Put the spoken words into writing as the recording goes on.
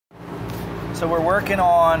So we're working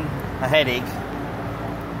on a headache.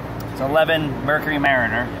 It's 11 Mercury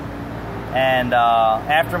Mariner, and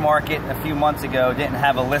aftermarket a few months ago didn't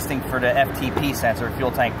have a listing for the FTP sensor,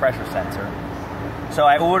 fuel tank pressure sensor. So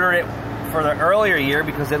I ordered it for the earlier year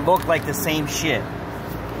because it looked like the same shit.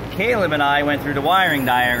 Caleb and I went through the wiring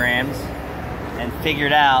diagrams and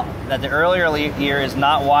figured out that the earlier year is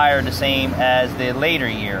not wired the same as the later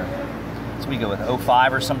year. So we go with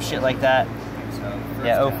 05 or some shit like that. So,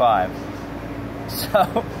 yeah, 05.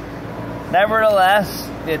 So, nevertheless,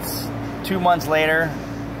 it's 2 months later.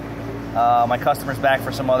 My customer's back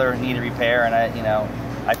for some other needed repair, and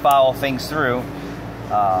I follow things through.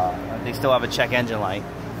 They still have a check engine light.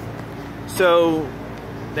 So,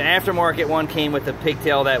 the aftermarket one came with a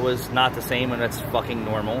pigtail that was not the same, and that's fucking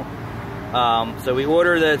normal. So we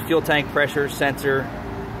order the fuel tank pressure sensor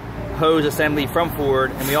hose assembly from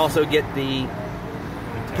Ford, and we also get the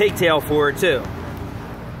pigtail for it too.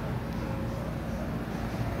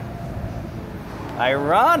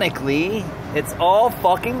 Ironically, it's all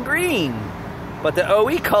fucking green, but the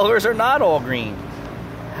OE colors are not all green.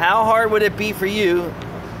 How hard would it be for you,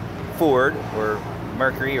 Ford or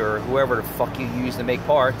Mercury or whoever the fuck you use to make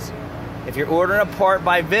parts, if you're ordering a part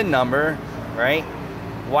by VIN number, right?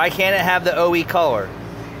 Why can't it have the OE color?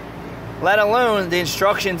 Let alone the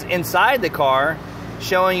instructions inside the car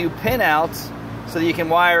showing you pinouts so that you can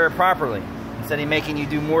wire it properly, instead of making you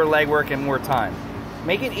do more legwork and more time.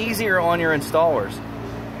 Make it easier on your installers.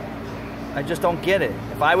 I just don't get it.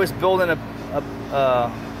 If I was building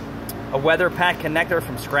a weather pack connector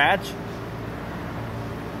from scratch,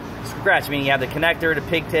 meaning you have the connector, the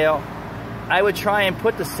pigtail, I would try and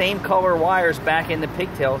put the same color wires back in the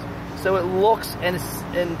pigtails so it looks and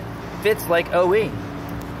fits like OE.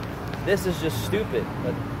 This is just stupid,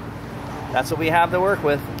 but that's what we have to work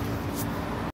with.